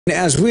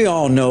As we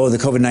all know, the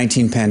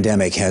COVID-19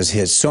 pandemic has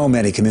hit so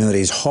many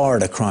communities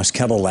hard across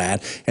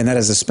Kettleland, and that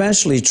is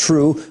especially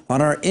true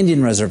on our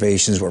Indian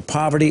reservations where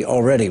poverty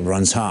already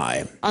runs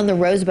high. On the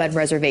Rosebud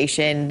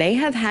Reservation, they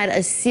have had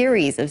a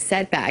series of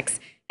setbacks,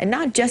 and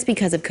not just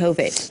because of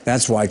COVID.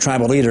 That's why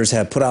tribal leaders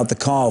have put out the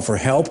call for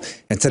help,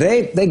 and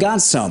today they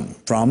got some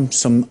from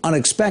some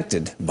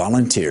unexpected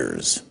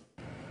volunteers.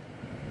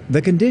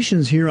 The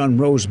conditions here on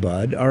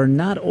Rosebud are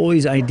not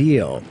always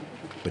ideal,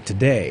 but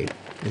today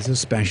is a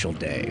special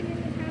day.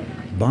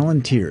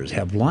 Volunteers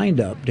have lined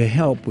up to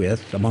help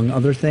with, among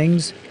other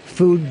things,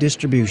 food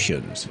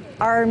distributions.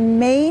 Our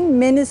main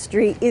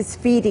ministry is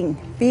feeding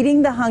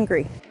the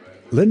hungry.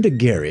 Linda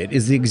Garrett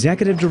is the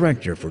executive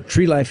director for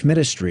Tree Life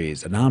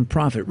Ministries, a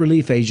nonprofit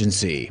relief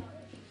agency.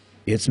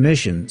 Its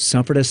mission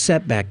suffered a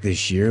setback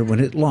this year when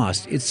it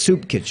lost its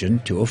soup kitchen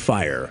to a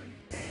fire.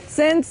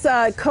 Since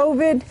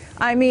COVID,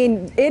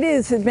 it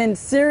has been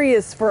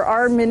serious for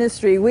our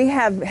ministry. We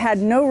have had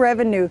no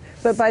revenue,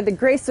 but by the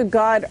grace of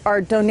God, our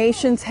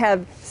donations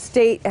have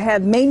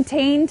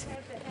maintained.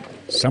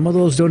 Some of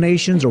those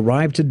donations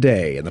arrived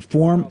today in the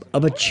form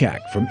of a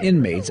check from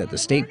inmates at the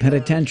state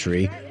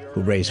penitentiary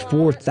who raised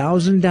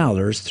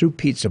 $4,000 through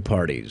pizza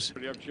parties.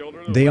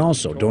 They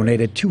also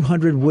donated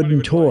 200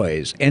 wooden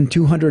toys and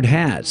 200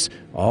 hats,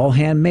 all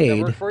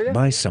handmade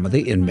by some of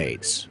the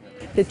inmates.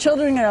 The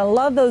children are going to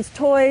love those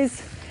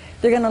toys.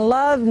 They're going to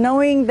love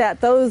knowing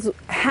that those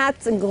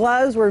hats and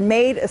gloves were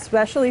made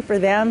especially for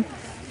them.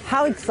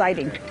 How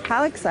exciting.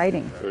 How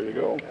exciting. There you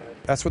go.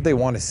 That's what they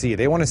want to see.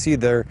 They want to see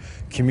their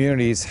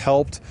communities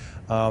helped.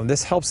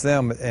 This helps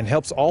them and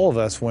helps all of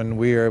us when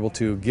we are able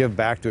to give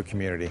back to a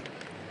community.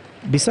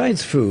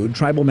 Besides food,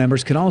 tribal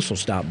members can also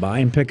stop by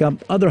and pick up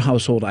other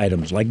household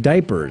items like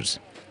diapers.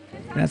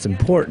 That's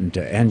important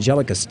to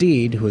Angelica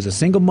Steed, who is a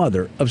single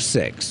mother of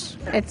 6.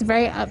 It's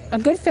a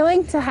good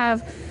feeling to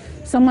have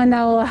someone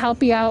that will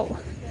help you out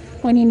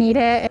when you need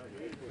it.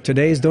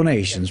 Today's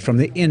donations from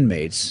the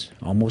inmates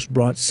almost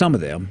brought some of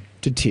them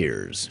to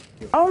tears.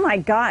 Oh my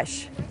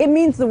gosh, it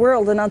means the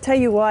world, and I'll tell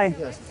you why.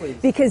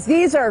 Because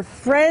these are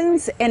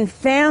friends and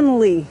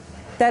family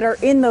that are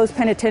in those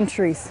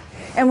penitentiaries.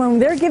 And when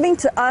they're giving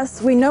to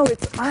us, we know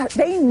it's us.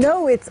 They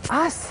know it's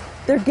us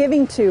they're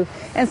giving to.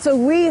 And so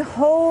we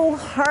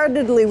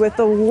wholeheartedly, with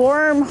a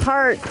warm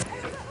heart,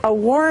 a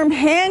warm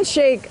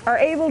handshake, are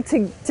able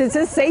to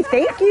just say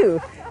thank you.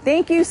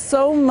 Thank you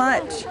so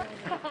much.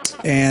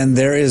 And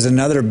there is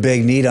another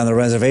big need on the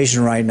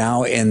reservation right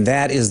now, and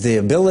that is the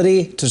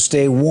ability to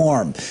stay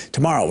warm.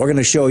 Tomorrow, we're going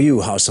to show you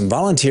how some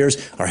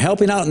volunteers are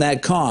helping out in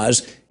that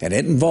cause, and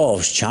it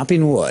involves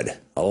chopping wood,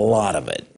 a lot of it.